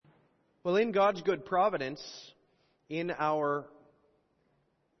Well, in God's good providence, in our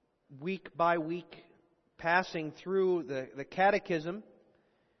week-by-week passing through the Catechism,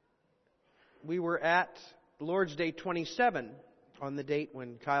 we were at Lord's Day 27 on the date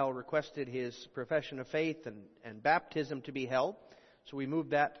when Kyle requested his profession of faith and baptism to be held. So we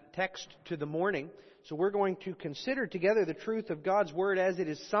moved that text to the morning. So we're going to consider together the truth of God's Word as it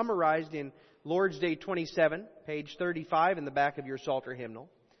is summarized in Lord's Day 27, page 35 in the back of your Psalter hymnal.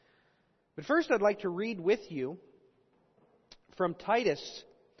 But first I'd like to read with you from Titus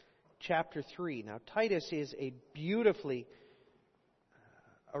chapter 3. Now Titus is a beautifully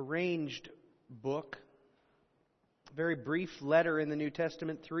arranged book. A very brief letter in the New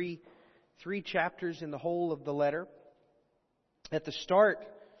Testament. Three chapters in the whole of the letter. At the start,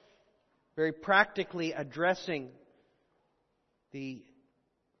 very practically addressing the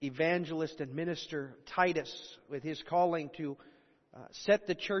evangelist and minister Titus with his calling to set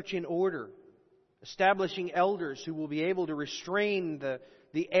the church in order, establishing elders who will be able to restrain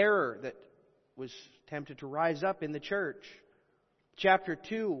the error that was tempted to rise up in the church. Chapter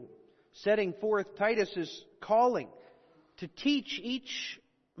 2, setting forth Titus's calling to teach each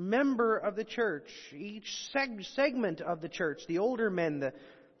member of the church, each segment of the church, the older men,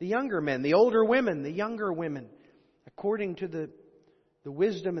 the younger men, the older women, the younger women, according to the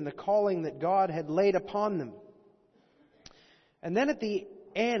wisdom and the calling that God had laid upon them. And then at the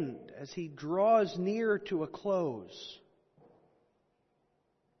end, as he draws near to a close,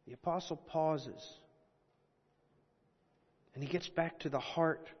 the apostle pauses. And he gets back to the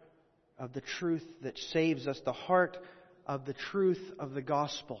heart of the truth that saves us, the heart of the truth of the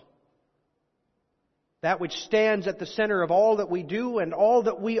gospel. That which stands at the center of all that we do and all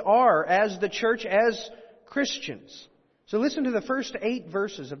that we are as the church, as Christians. So listen to the first 8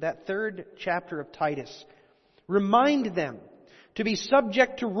 verses of that 3rd chapter of Titus. Remind them to be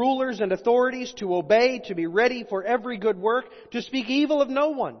subject to rulers and authorities, to obey, to be ready for every good work, to speak evil of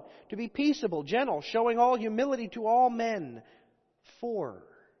no one, to be peaceable, gentle, showing all humility to all men.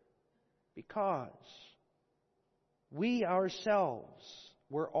 Because we ourselves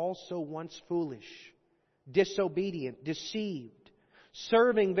were also once foolish, disobedient, deceived,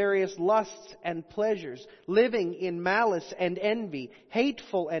 serving various lusts and pleasures, living in malice and envy,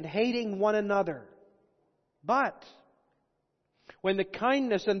 hateful and hating one another. But when the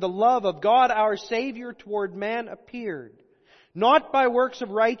kindness and the love of God our Savior toward man appeared, not by works of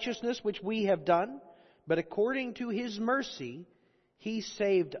righteousness which we have done, but according to His mercy, He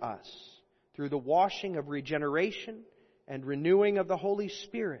saved us through the washing of regeneration and renewing of the Holy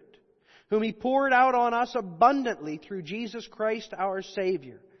Spirit, whom He poured out on us abundantly through Jesus Christ our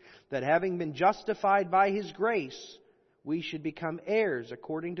Savior, that having been justified by His grace, we should become heirs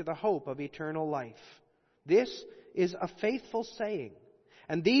according to the hope of eternal life. This is a faithful saying.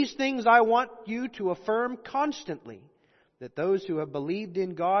 And these things I want you to affirm constantly, that those who have believed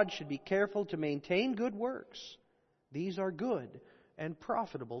in God should be careful to maintain good works. These are good and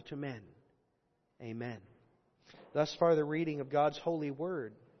profitable to men. Amen. Thus far the reading of God's holy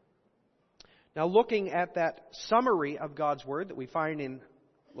word. Now looking at that summary of God's word that we find in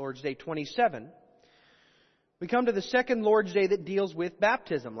Lord's Day 27, we come to the second Lord's Day that deals with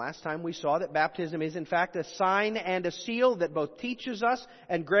baptism. Last time we saw that baptism is in fact a sign and a seal that both teaches us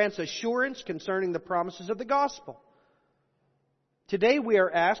and grants assurance concerning the promises of the gospel. Today we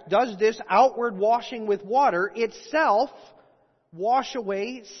are asked, does this outward washing with water itself wash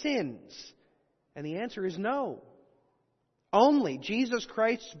away sins? And the answer is no. Only Jesus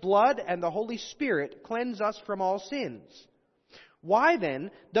Christ's blood and the Holy Spirit cleanse us from all sins. Why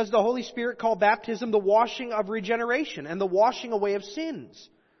then does the Holy Spirit call baptism the washing of regeneration and the washing away of sins?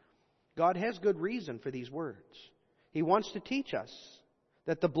 God has good reason for these words. He wants to teach us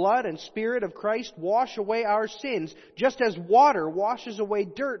that the blood and Spirit of Christ wash away our sins, just as water washes away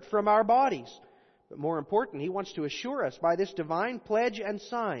dirt from our bodies. But more important, He wants to assure us by this divine pledge and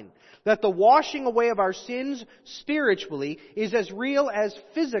sign that the washing away of our sins spiritually is as real as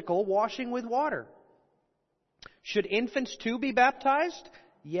physical washing with water. Should infants too be baptized?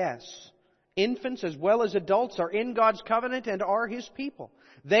 Yes. Infants as well as adults are in God's covenant and are His people.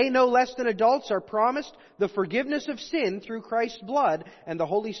 They, no less than adults, are promised the forgiveness of sin through Christ's blood and the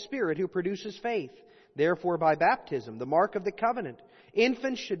Holy Spirit who produces faith. Therefore, by baptism, the mark of the covenant,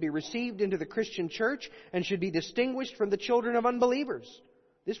 infants should be received into the Christian church and should be distinguished from the children of unbelievers.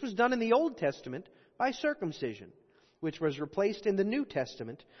 This was done in the Old Testament by circumcision, which was replaced in the New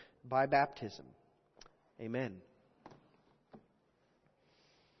Testament by baptism. Amen.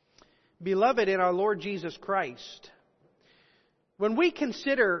 Beloved in our Lord Jesus Christ, when we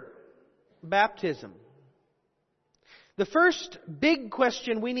consider baptism, The first big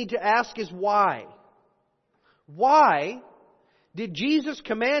question we need to ask is why? Why did Jesus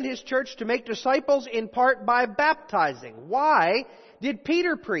command His church to make disciples in part by baptizing? Why did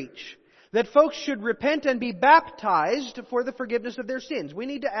Peter preach that folks should repent and be baptized for the forgiveness of their sins? We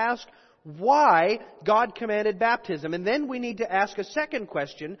need to ask why God commanded baptism. And then we need to ask a second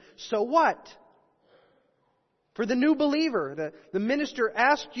question, so what? For the new believer, the minister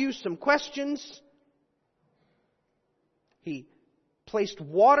asked you some questions. He placed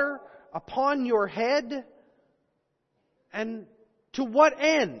water upon your head. And to what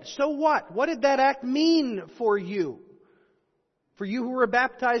end? So what? What did that act mean for you? For you who were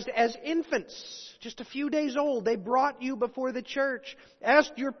baptized as infants, just a few days old, they brought you before the church,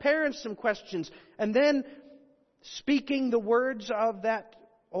 asked your parents some questions, and then, speaking the words of that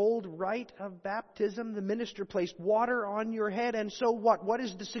old rite of baptism, the minister placed water on your head, and so what? What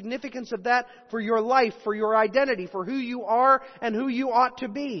is the significance of that for your life, for your identity, for who you are and who you ought to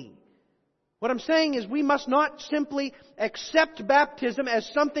be? What I'm saying is we must not simply accept baptism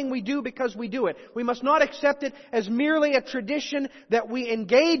as something we do because we do it. We must not accept it as merely a tradition that we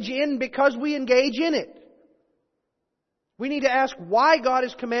engage in because we engage in it. We need to ask why God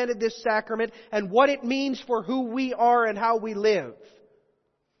has commanded this sacrament and what it means for who we are and how we live.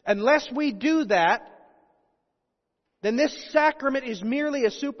 Unless we do that, then this sacrament is merely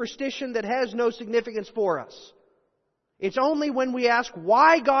a superstition that has no significance for us. It's only when we ask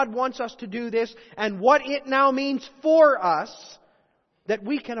why God wants us to do this and what it now means for us that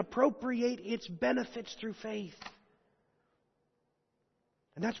we can appropriate its benefits through faith.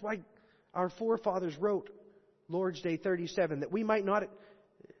 And that's why our forefathers wrote Lord's Day 37, that we might not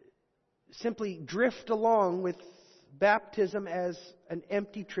simply drift along with baptism as an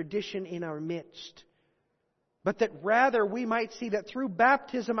empty tradition in our midst, but that rather we might see that through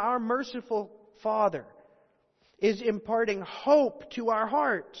baptism our merciful Father is imparting hope to our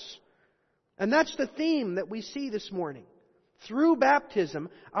hearts. And that's the theme that we see this morning. Through baptism,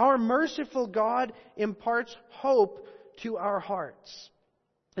 our merciful God imparts hope to our hearts.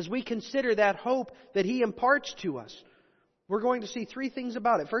 As we consider that hope that He imparts to us, we're going to see three things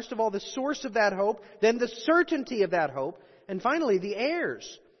about it. First of all, the source of that hope, then the certainty of that hope, and finally, the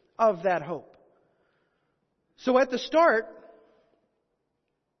heirs of that hope. So at the start,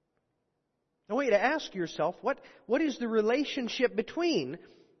 I want you to ask yourself, what is the relationship between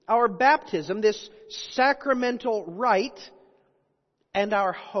our baptism, this sacramental rite, and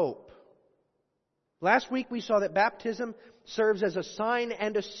our hope? Last week we saw that baptism serves as a sign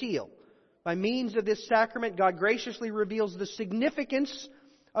and a seal. By means of this sacrament, God graciously reveals the significance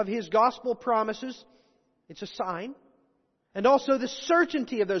of His gospel promises. It's a sign. And also the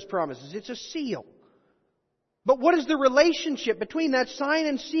certainty of those promises. It's a seal. But what is the relationship between that sign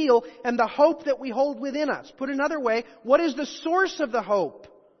and seal and the hope that we hold within us? Put another way, what is the source of the hope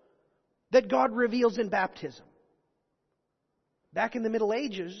that God reveals in baptism? Back in the Middle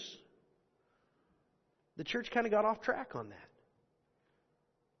Ages, the church kind of got off track on that.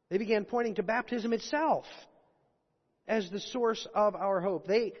 They began pointing to baptism itself as the source of our hope.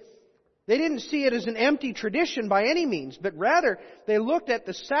 They didn't see it as an empty tradition by any means, but rather they looked at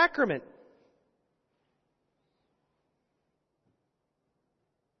the sacrament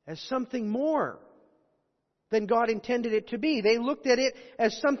as something more than God intended it to be. They looked at it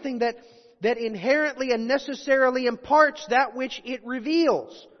as something that inherently and necessarily imparts that which it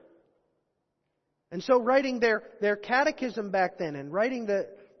reveals. And so writing their catechism back then and writing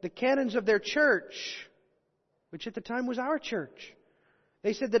the canons of their church, which at the time was our church,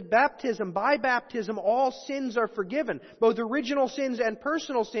 they said that by baptism, all sins are forgiven, both original sins and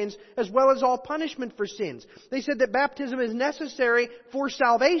personal sins, as well as all punishment for sins. They said that baptism is necessary for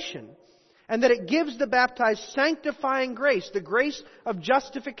salvation, and that it gives the baptized sanctifying grace, the grace of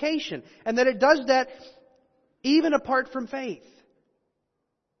justification, and that it does that even apart from faith.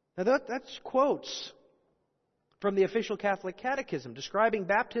 Now that's quotes from the official Catholic Catechism, describing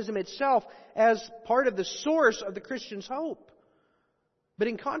baptism itself as part of the source of the Christian's hope. But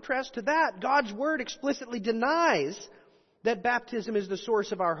in contrast to that, God's Word explicitly denies that baptism is the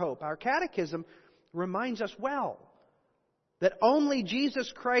source of our hope. Our catechism reminds us well that only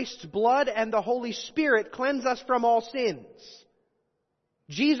Jesus Christ's blood and the Holy Spirit cleanse us from all sins.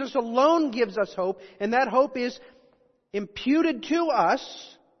 Jesus alone gives us hope, and that hope is imputed to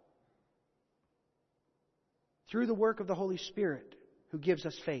us through the work of the Holy Spirit who gives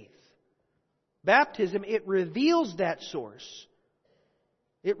us faith. Baptism, it reveals that source.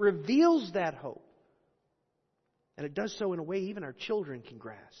 It reveals that hope. And it does so in a way even our children can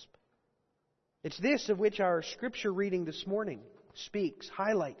grasp. It's this of which our scripture reading this morning speaks,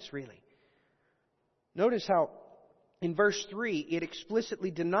 highlights really. Notice how In verse 3, it explicitly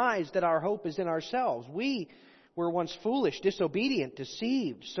denies that our hope is in ourselves. We were once foolish, disobedient,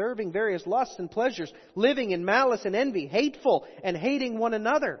 deceived, serving various lusts and pleasures, living in malice and envy, hateful and hating one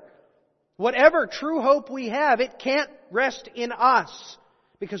another. Whatever true hope we have, it can't rest in us.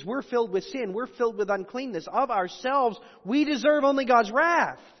 Because we're filled with sin, we're filled with uncleanness. Of ourselves, we deserve only God's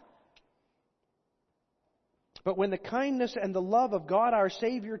wrath. But when the kindness and the love of God our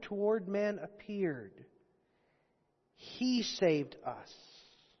Savior toward man appeared, He saved us.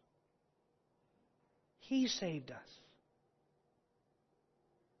 He saved us.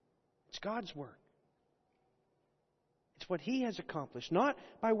 It's God's work. It's what He has accomplished, not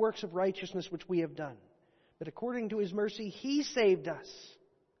by works of righteousness which we have done, but according to His mercy, He saved us.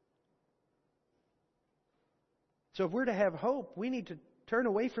 So if we're to have hope, we need to turn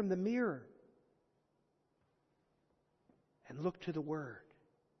away from the mirror and look to the Word.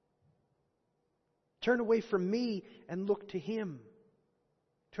 Turn away from me and look to Him.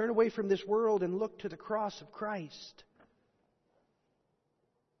 Turn away from this world and look to the cross of Christ.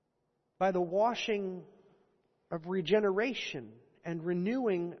 By the washing of regeneration and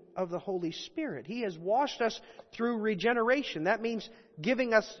renewing of the Holy Spirit. He has washed us through regeneration. That means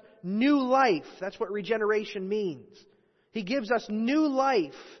giving us new life. That's what regeneration means. He gives us new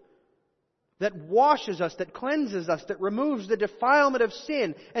life that washes us, that cleanses us, that removes the defilement of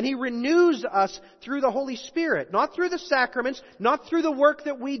sin. And He renews us through the Holy Spirit. Not through the sacraments, not through the work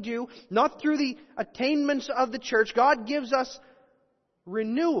that we do, not through the attainments of the church. God gives us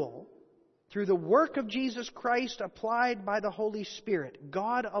renewal through the work of Jesus Christ applied by the Holy Spirit.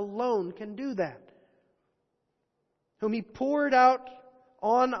 God alone can do that. Whom He poured out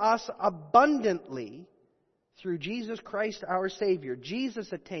on us abundantly through Jesus Christ our Savior.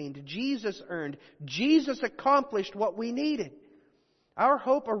 Jesus attained, Jesus earned, Jesus accomplished what we needed. Our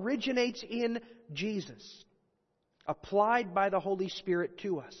hope originates in Jesus, applied by the Holy Spirit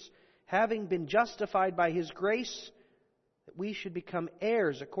to us, having been justified by His grace, that we should become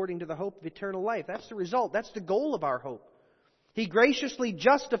heirs according to the hope of eternal life. That's the result. That's the goal of our hope. He graciously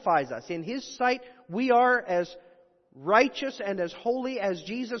justifies us. In His sight, we are as righteous and as holy as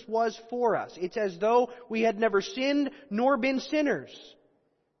Jesus was for us. It's as though we had never sinned nor been sinners.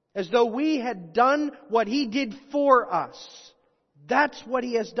 As though we had done what He did for us. That's what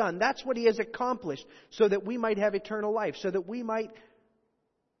He has done. That's what He has accomplished. So that we might have eternal life. So that we might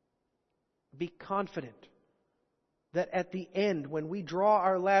be confident that at the end, when we draw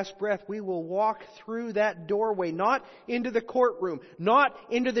our last breath, we will walk through that doorway, not into the courtroom, not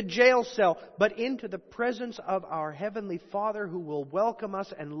into the jail cell, but into the presence of our Heavenly Father who will welcome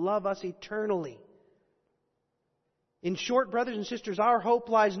us and love us eternally. In short, brothers and sisters, our hope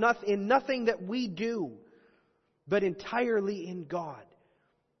lies in nothing that we do, but entirely in God.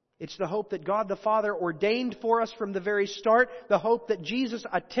 It's the hope that God the Father ordained for us from the very start. The hope that Jesus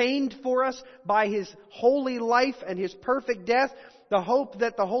attained for us by His holy life and His perfect death. The hope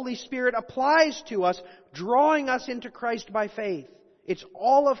that the Holy Spirit applies to us, drawing us into Christ by faith. It's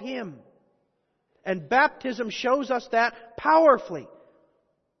all of Him. And baptism shows us that powerfully.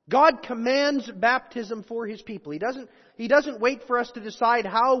 God commands baptism for His people. He doesn't wait for us to decide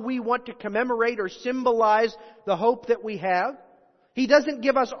how we want to commemorate or symbolize the hope that we have. He doesn't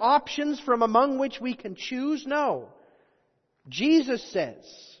give us options from among which we can choose. No. Jesus says,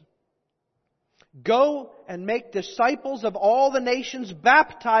 "Go and make disciples of all the nations,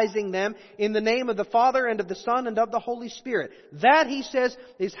 baptizing them in the name of the Father and of the Son and of the Holy Spirit." That, He says,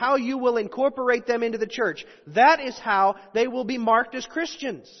 is how you will incorporate them into the church. That is how they will be marked as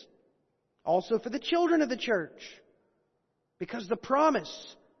Christians. Also for the children of the church. Because the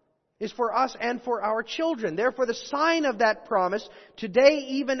promise is for us and for our children. Therefore, the sign of that promise, today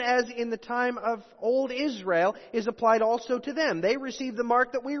even as in the time of old Israel, is applied also to them. They receive the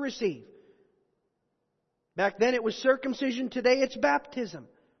mark that we receive. Back then it was circumcision, today it's baptism.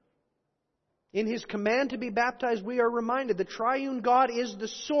 In His command to be baptized, we are reminded the triune God is the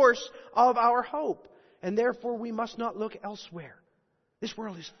source of our hope. And therefore we must not look elsewhere. This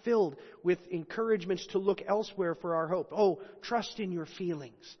world is filled with encouragements to look elsewhere for our hope. Oh, trust in your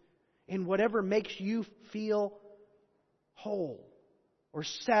feelings. In whatever makes you feel whole or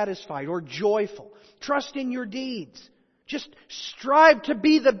satisfied or joyful. Trust in your deeds. Just strive to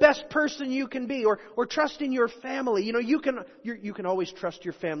be the best person you can be. Or trust in your family. You can always trust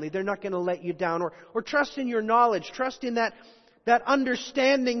your family. They're not going to let you down. Or trust in your knowledge. Trust in that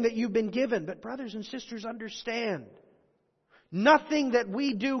understanding that you've been given. But brothers and sisters, understand. Nothing that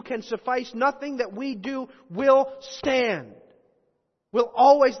we do can suffice. Nothing that we do will stand. We'll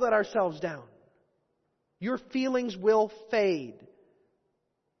always let ourselves down. Your feelings will fade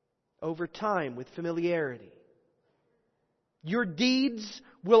over time with familiarity. Your deeds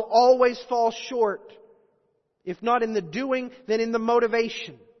will always fall short. If not in the doing, then in the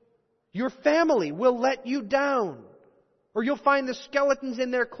motivation. Your family will let you down. Or you'll find the skeletons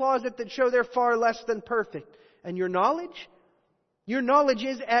in their closet that show they're far less than perfect. And your knowledge? Your knowledge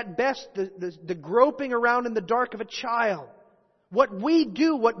is at best the groping around in the dark of a child. What we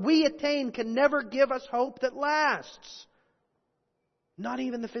do, what we attain can never give us hope that lasts. Not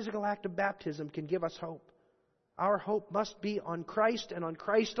even the physical act of baptism can give us hope. Our hope must be on Christ and on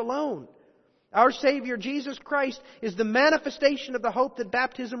Christ alone. Our Savior, Jesus Christ, is the manifestation of the hope that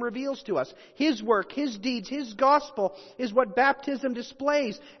baptism reveals to us. His work, His deeds, His gospel is what baptism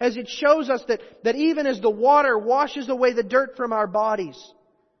displays, as it shows us that even as the water washes away the dirt from our bodies,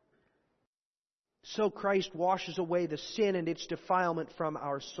 so Christ washes away the sin and its defilement from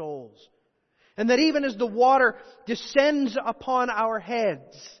our souls. And that even as the water descends upon our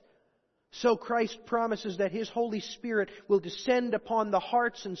heads, so Christ promises that His Holy Spirit will descend upon the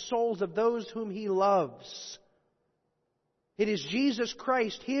hearts and souls of those whom He loves. It is Jesus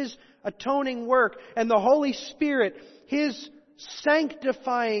Christ, His atoning work, and the Holy Spirit, His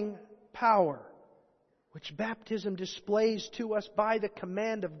sanctifying power, which baptism displays to us by the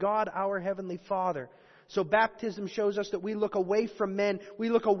command of God our Heavenly Father. So baptism shows us that we look away from men, we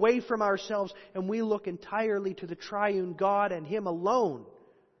look away from ourselves, and we look entirely to the triune God and Him alone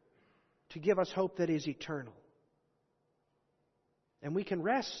to give us hope that is eternal. And we can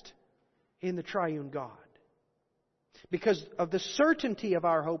rest in the triune God because of the certainty of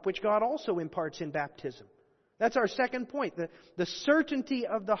our hope, which God also imparts in baptism. That's our second point, the certainty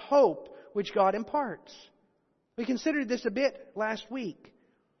of the hope which God imparts. We considered this a bit last week,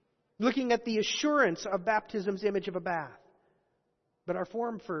 looking at the assurance of baptism's image of a bath. But our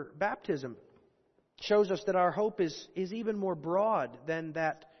form for baptism shows us that our hope is even more broad than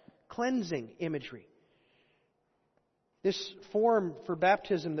that cleansing imagery. This form for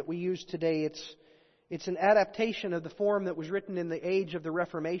baptism that we use today, it's an adaptation of the form that was written in the age of the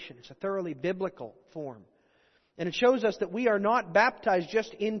Reformation. It's a thoroughly biblical form. And it shows us that we are not baptized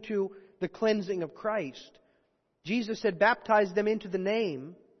just into the cleansing of Christ. Jesus said, baptize them into the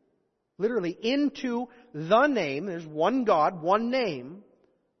name, literally into the name. There's one God, one name,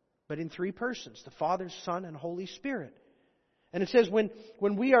 but in three persons, the Father, Son, and Holy Spirit. And it says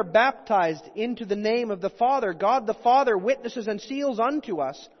when we are baptized into the name of the Father, God the Father witnesses and seals unto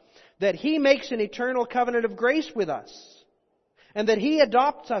us that He makes an eternal covenant of grace with us, and that He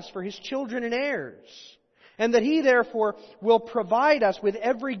adopts us for His children and heirs, and that He therefore will provide us with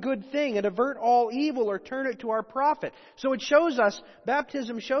every good thing and avert all evil or turn it to our profit. So it shows us,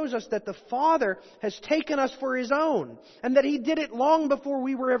 baptism shows us that the Father has taken us for His own, and that He did it long before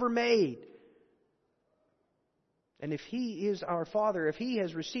we were ever made. And if He is our Father, if He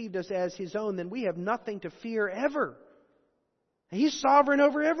has received us as His own, then we have nothing to fear ever. He's sovereign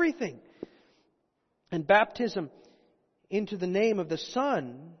over everything. And baptism into the name of the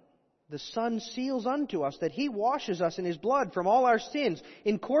Son seals unto us that He washes us in His blood from all our sins,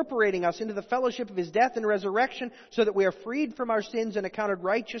 incorporating us into the fellowship of His death and resurrection, so that we are freed from our sins and accounted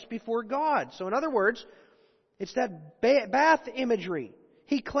righteous before God. So in other words, it's that bath imagery.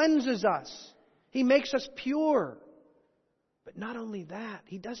 He cleanses us. He makes us pure. But not only that,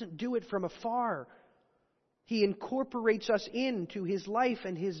 He doesn't do it from afar. He incorporates us into His life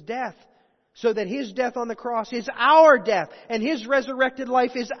and His death, so that His death on the cross is our death, and His resurrected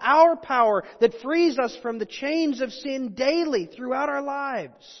life is our power that frees us from the chains of sin daily throughout our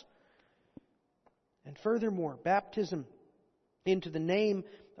lives. And furthermore, baptism into the name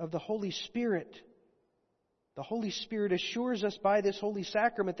of the Holy Spirit. The Holy Spirit assures us by this holy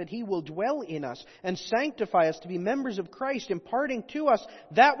sacrament that He will dwell in us and sanctify us to be members of Christ, imparting to us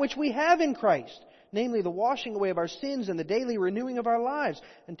that which we have in Christ, namely the washing away of our sins and the daily renewing of our lives,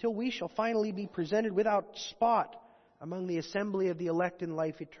 until we shall finally be presented without spot among the assembly of the elect in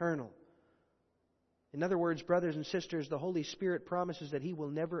life eternal. In other words, brothers and sisters, the Holy Spirit promises that He will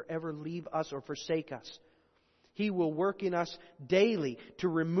never ever leave us or forsake us. He will work in us daily to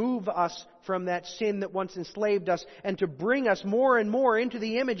remove us from that sin that once enslaved us and to bring us more and more into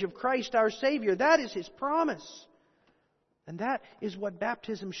the image of Christ our Savior. That is His promise. And that is what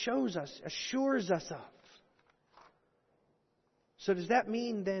baptism shows us, assures us of. So does that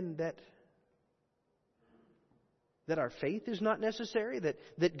mean then that our faith is not necessary?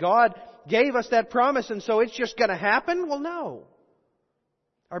 That God gave us that promise and so it's just going to happen? Well, no.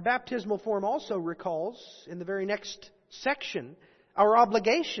 Our baptismal form also recalls, in the very next section, our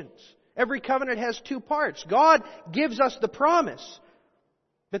obligations. Every covenant has two parts. God gives us the promise.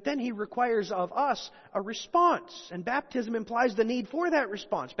 But then He requires of us a response. And baptism implies the need for that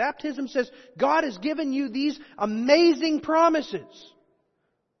response. Baptism says, God has given you these amazing promises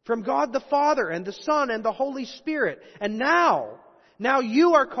from God the Father and the Son and the Holy Spirit. And now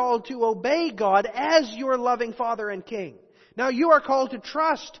you are called to obey God as your loving Father and King. Now you are called to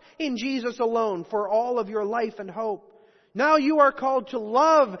trust in Jesus alone for all of your life and hope. Now you are called to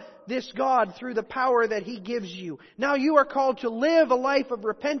love this God through the power that He gives you. Now you are called to live a life of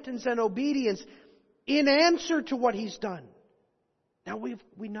repentance and obedience in answer to what He's done. Now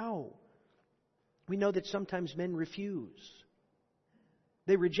we know that sometimes men refuse.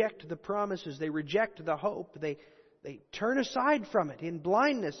 They reject the promises. They reject the hope. They turn aside from it in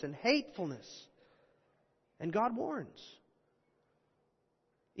blindness and hatefulness. And God warns.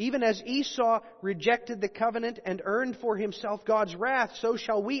 Even as Esau rejected the covenant and earned for himself God's wrath, so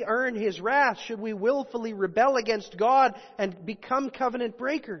shall we earn His wrath should we willfully rebel against God and become covenant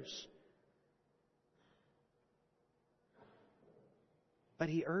breakers. But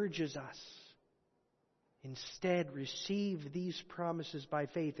He urges us, instead, receive these promises by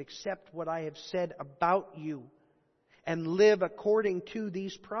faith, accept what I have said about you, and live according to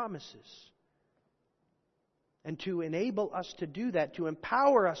these promises. And to enable us to do that, to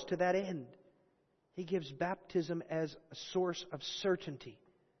empower us to that end, He gives baptism as a source of certainty.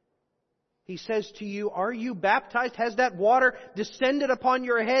 He says to you, are you baptized? Has that water descended upon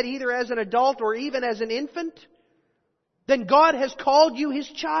your head either as an adult or even as an infant? Then God has called you His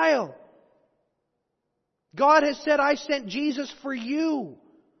child. God has said, I sent Jesus for you.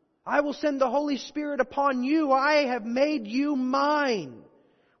 I will send the Holy Spirit upon you. I have made you mine.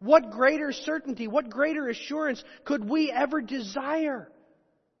 What greater certainty, what greater assurance could we ever desire?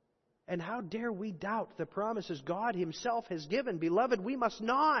 And how dare we doubt the promises God Himself has given? Beloved, we must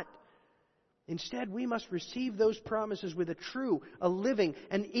not. Instead, we must receive those promises with a true, a living,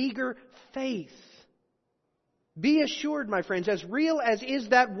 an eager faith. Be assured, my friends, as real as is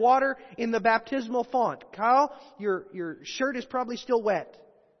that water in the baptismal font. Kyle, your shirt is probably still wet.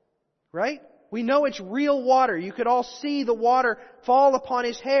 Right? We know it's real water. You could all see the water fall upon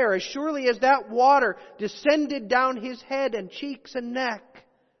his hair. As surely as that water descended down his head and cheeks and neck.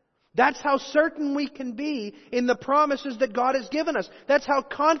 That's how certain we can be in the promises that God has given us. That's how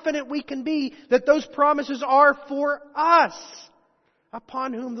confident we can be that those promises are for us,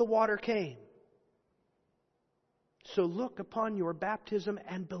 upon whom the water came. So look upon your baptism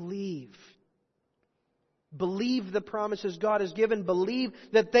and believe. Believe the promises God has given. Believe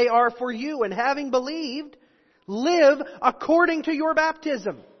that they are for you. And having believed, live according to your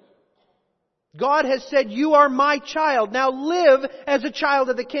baptism. God has said, you are my child. Now live as a child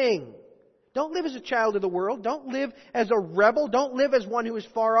of the King. Don't live as a child of the world. Don't live as a rebel. Don't live as one who is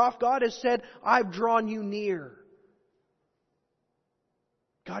far off. God has said, I've drawn you near.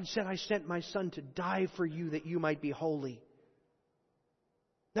 God said, I sent my Son to die for you that you might be holy.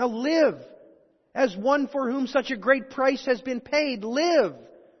 Now live as one for whom such a great price has been paid. Live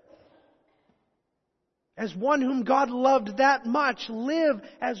as one whom God loved that much. Live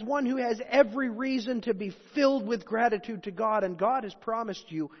as one who has every reason to be filled with gratitude to God. And God has promised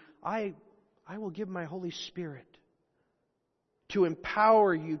you, I will give my Holy Spirit to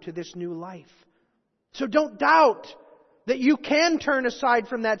empower you to this new life. So don't doubt that you can turn aside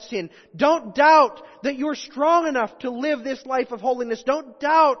from that sin. Don't doubt that you're strong enough to live this life of holiness. Don't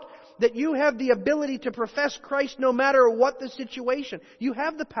doubt that you have the ability to profess Christ no matter what the situation. You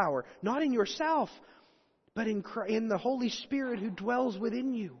have the power, not in yourself, but in the Holy Spirit who dwells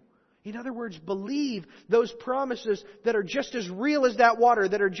within you. In other words, believe those promises that are just as real as that water,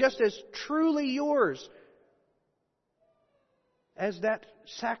 that are just as truly yours as that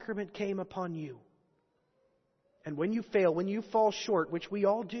sacrament came upon you. And when you fail, when you fall short, which we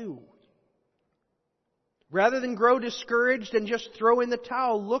all do, rather than grow discouraged and just throw in the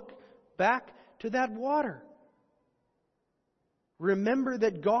towel, look back to that water. Remember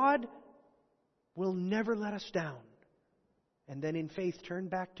that God will never let us down. And then in faith, turn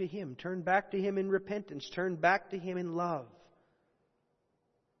back to Him. Turn back to Him in repentance. Turn back to Him in love.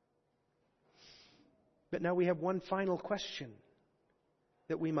 But now we have one final question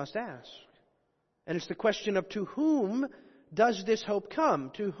that we must ask. And it's the question of, to whom does this hope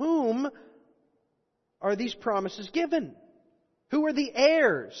come? To whom are these promises given? Who are the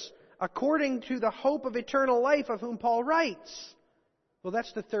heirs according to the hope of eternal life of whom Paul writes? Well,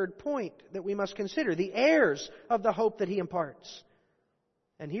 that's the third point that we must consider. The heirs of the hope that he imparts.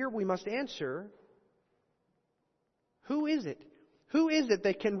 And here we must answer, who is it? Who is it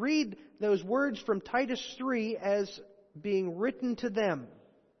that can read those words from Titus 3 as being written to them?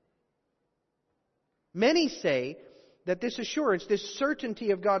 Many say that this assurance, this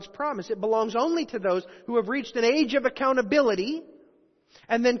certainty of God's promise, it belongs only to those who have reached an age of accountability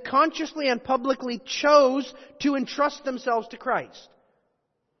and then consciously and publicly chose to entrust themselves to Christ.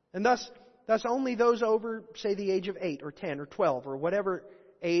 And thus only those over, say, the age of 8 or 10 or 12 or whatever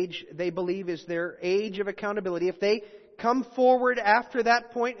age they believe is their age of accountability, if they come forward after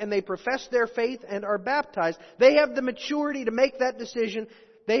that point and they profess their faith and are baptized, they have the maturity to make that decision.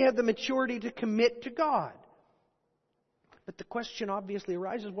 They have the maturity to commit to God. But the question obviously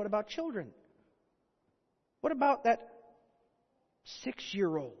arises, what about children? What about that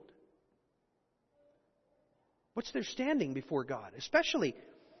 6-year-old? What's their standing before God? Especially,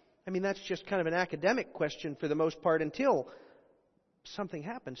 that's just kind of an academic question for the most part until something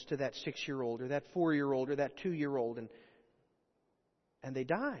happens to that 6-year-old or that 4-year-old or that 2-year-old and they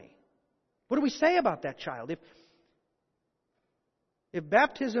die. What do we say about that child? If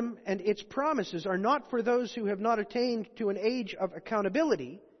baptism and its promises are not for those who have not attained to an age of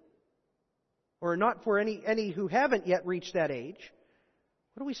accountability, or not for any who haven't yet reached that age,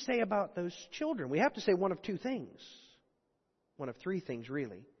 what do we say about those children? We have to say one of two things. One of three things,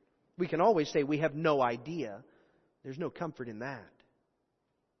 really. We can always say we have no idea. There's no comfort in that.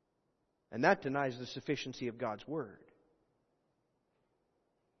 And that denies the sufficiency of God's Word.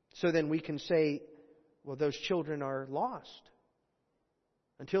 So then we can say, well, those children are lost.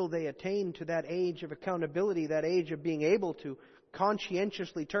 Until they attain to that age of accountability, that age of being able to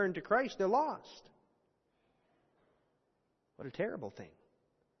conscientiously turn to Christ, they're lost. What a terrible thing.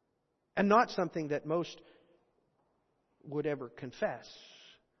 And not something that most would ever confess.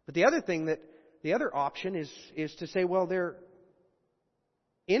 But the other option is to say, well, they're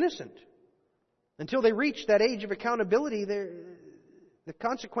innocent. Until they reach that age of accountability, the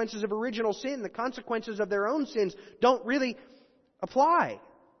consequences of original sin, the consequences of their own sins don't really apply.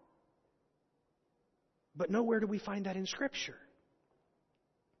 But nowhere do we find that in Scripture.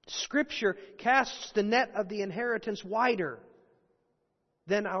 Scripture casts the net of the inheritance wider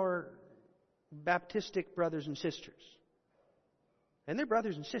than our Baptistic brothers and sisters. And they're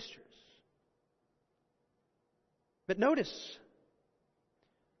brothers and sisters. But notice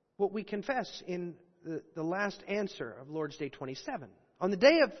what we confess in the last answer of Lord's Day 27. On the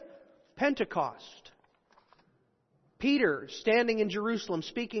day of Pentecost, Peter, standing in Jerusalem,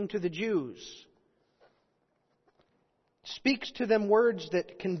 speaking to the Jews, speaks to them words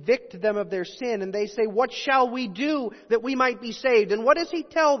that convict them of their sin, and they say, "What shall we do that we might be saved?" And what does he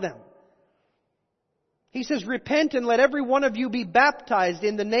tell them? He says, "Repent and let every one of you be baptized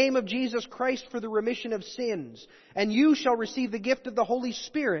in the name of Jesus Christ for the remission of sins, and you shall receive the gift of the Holy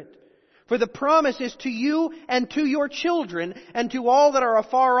Spirit. For the promise is to you and to your children and to all that are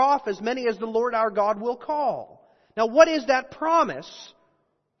afar off, as many as the Lord our God will call." Now, what is that promise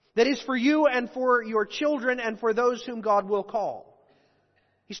that is for you and for your children and for those whom God will call?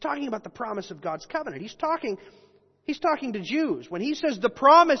 He's talking about the promise of God's covenant. He's talking to Jews. When he says the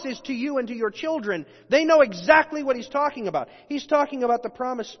promise is to you and to your children, they know exactly what he's talking about. He's talking about the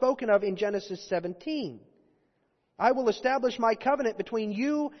promise spoken of in Genesis 17. "I will establish my covenant between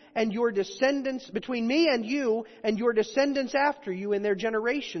you and your descendants, between me and you and your descendants after you in their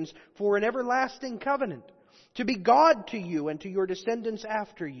generations, for an everlasting covenant, to be God to you and to your descendants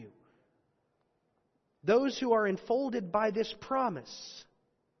after you." Those who are enfolded by this promise,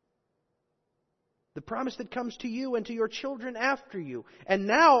 the promise that comes to you and to your children after you, and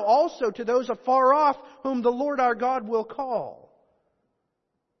now also to those afar off whom the Lord our God will call,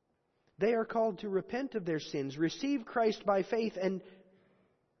 they are called to repent of their sins, receive Christ by faith, and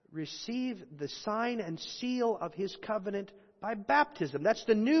receive the sign and seal of His covenant by baptism. That's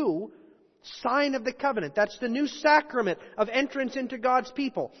the new sign of the covenant. That's the new sacrament of entrance into God's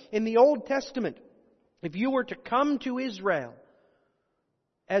people. In the Old Testament, if you were to come to Israel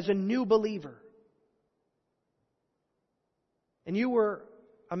as a new believer, and you were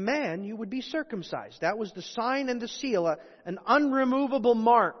a man, you would be circumcised. That was the sign and the seal, an unremovable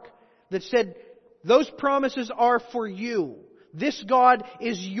mark that said, those promises are for you. This God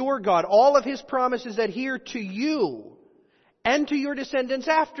is your God. All of His promises adhere to you and to your descendants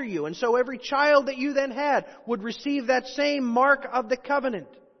after you. And so every child that you then had would receive that same mark of the covenant.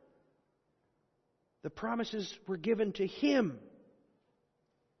 The promises were given to him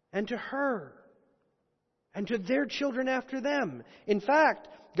and to her and to their children after them. In fact,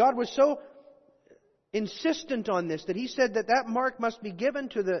 God was so insistent on this that He said that mark must be given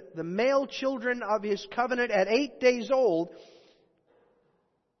to the male children of His covenant at 8 days old.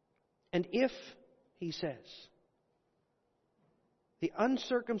 And if, He says, the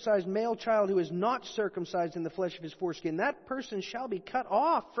uncircumcised male child who is not circumcised in the flesh of his foreskin, that person shall be cut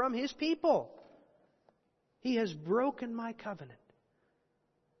off from his people. He has broken my covenant.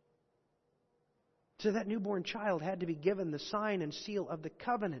 So that newborn child had to be given the sign and seal of the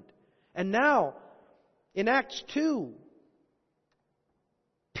covenant. And now, in Acts 2,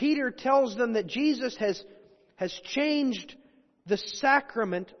 Peter tells them that Jesus has changed the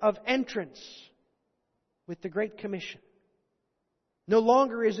sacrament of entrance with the Great Commission. No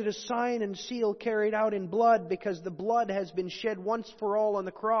longer is it a sign and seal carried out in blood, because the blood has been shed once for all on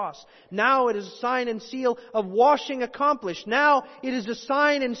the cross. Now it is a sign and seal of washing accomplished. Now it is a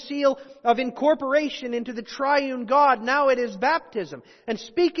sign and seal of incorporation into the triune God. Now it is baptism. And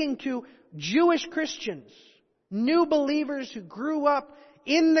speaking to Jewish Christians, new believers who grew up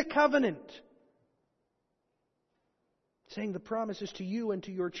in the covenant, saying the promise is to you and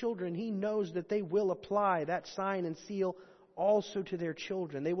to your children, He knows that they will apply that sign and seal also to their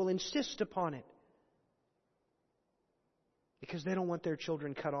children. They will insist upon it, because they don't want their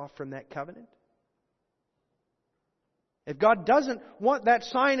children cut off from that covenant. If God doesn't want that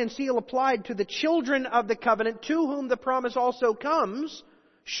sign and seal applied to the children of the covenant, to whom the promise also comes,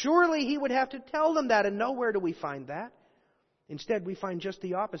 surely He would have to tell them that, and nowhere do we find that. Instead, we find just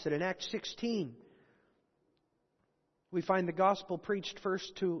the opposite. In Acts 16, we find the gospel preached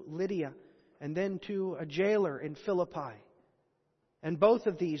first to Lydia and then to a jailer in Philippi. And both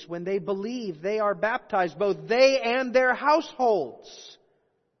of these, when they believe, they are baptized, both they and their households,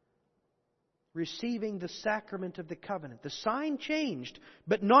 receiving the sacrament of the covenant. The sign changed,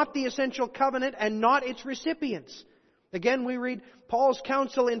 but not the essential covenant and not its recipients. Again, we read Paul's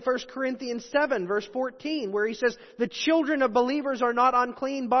counsel in 1 Corinthians 7, verse 14, where he says, the children of believers are not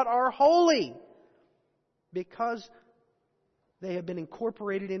unclean, but are holy, because they have been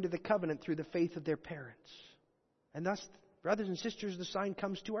incorporated into the covenant through the faith of their parents. And thus, brothers and sisters, the sign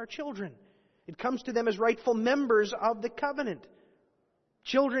comes to our children. It comes to them as rightful members of the covenant.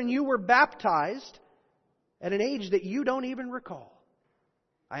 Children, you were baptized at an age that you don't even recall.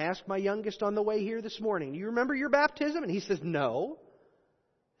 I asked my youngest on the way here this morning, do you remember your baptism? And he says, no.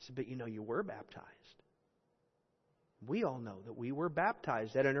 I said, but you know you were baptized. We all know that we were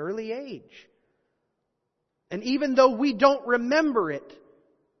baptized at an early age. And even though we don't remember it,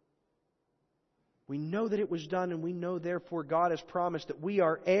 we know that it was done, and we know therefore God has promised that we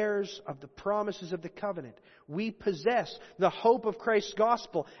are heirs of the promises of the covenant. We possess the hope of Christ's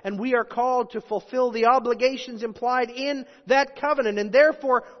gospel, and we are called to fulfill the obligations implied in that covenant. And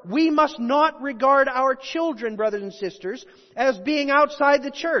therefore, we must not regard our children, brothers and sisters, as being outside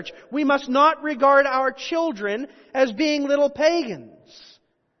the church. We must not regard our children as being little pagans.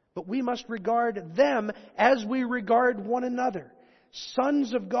 But we must regard them as we regard one another.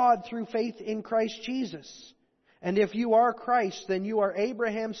 Sons of God through faith in Christ Jesus. And if you are Christ, then you are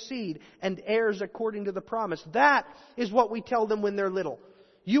Abraham's seed and heirs according to the promise. That is what we tell them when they're little.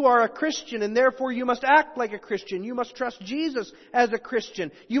 You are a Christian, and therefore you must act like a Christian. You must trust Jesus as a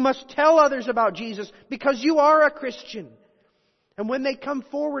Christian. You must tell others about Jesus because you are a Christian. And when they come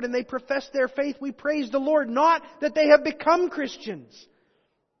forward and they profess their faith, we praise the Lord, not that they have become Christians,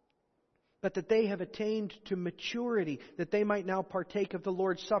 but that they have attained to maturity, that they might now partake of the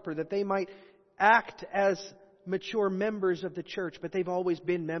Lord's Supper, that they might act as mature members of the church, but they've always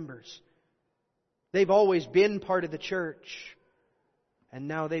been members. They've always been part of the church. And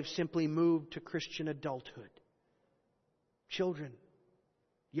now they've simply moved to Christian adulthood. Children,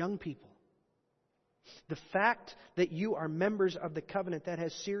 young people, the fact that you are members of the covenant, that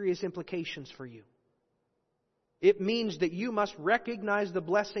has serious implications for you. It means that you must recognize the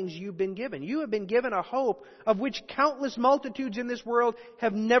blessings you've been given. You have been given a hope of which countless multitudes in this world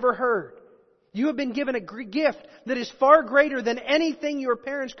have never heard. You have been given a gift that is far greater than anything your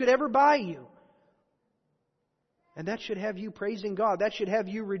parents could ever buy you. And that should have you praising God. That should have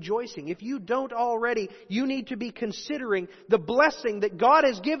you rejoicing. If you don't already, you need to be considering the blessing that God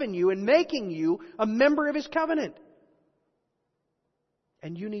has given you in making you a member of His covenant.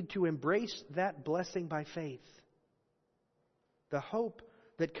 And you need to embrace that blessing by faith. The hope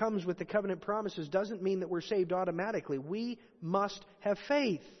that comes with the covenant promises doesn't mean that we're saved automatically. We must have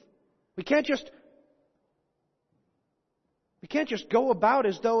faith. We can't just go about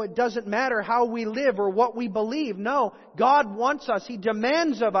as though it doesn't matter how we live or what we believe. No, God wants us. He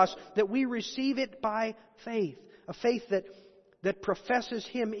demands of us that we receive it by faith. A faith that professes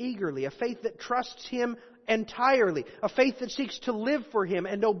Him eagerly. A faith that trusts Him entirely. A faith that seeks to live for Him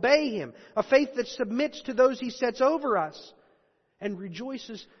and obey Him. A faith that submits to those He sets over us and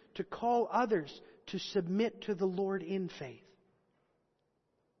rejoices to call others to submit to the Lord in faith.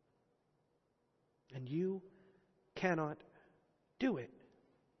 And you cannot do it.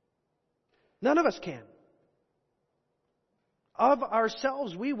 None of us can. Of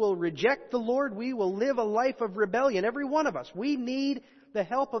ourselves, we will reject the Lord. We will live a life of rebellion. Every one of us. We need the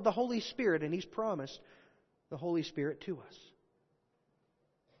help of the Holy Spirit, and He's promised the Holy Spirit to us.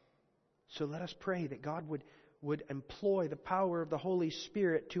 So let us pray that God would employ the power of the Holy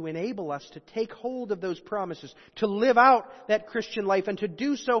Spirit to enable us to take hold of those promises, to live out that Christian life, and to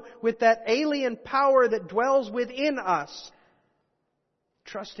do so with that alien power that dwells within us,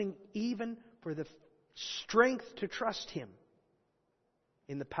 trusting even for the strength to trust Him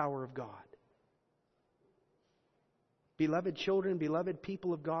in the power of God. Beloved children, beloved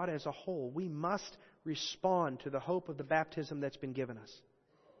people of God as a whole, we must respond to the hope of the baptism that's been given us.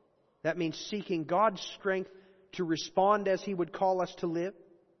 That means seeking God's strength to respond as He would call us to live,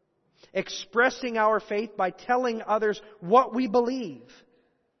 expressing our faith by telling others what we believe,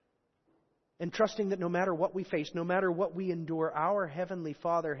 and trusting that no matter what we face, no matter what we endure, our Heavenly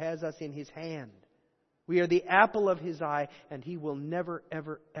Father has us in His hand. We are the apple of His eye, and He will never,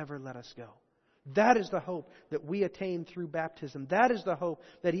 ever, ever let us go. That is the hope that we attain through baptism. That is the hope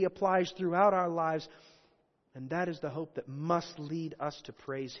that He applies throughout our lives. And that is the hope that must lead us to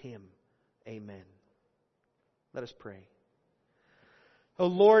praise Him. Amen. Let us pray. O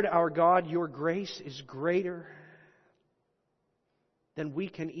Lord our God, Your grace is greater than we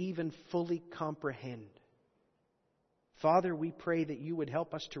can even fully comprehend. Father, we pray that You would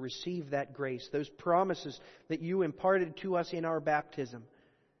help us to receive that grace, those promises that You imparted to us in our baptism,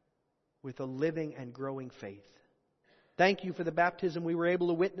 with a living and growing faith. Thank You for the baptism we were able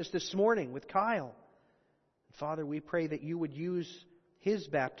to witness this morning with Kyle. Father, we pray that You would use his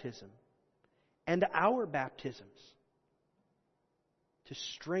baptism and our baptisms to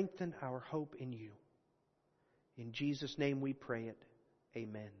strengthen our hope in You. In Jesus' name we pray it.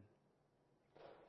 Amen.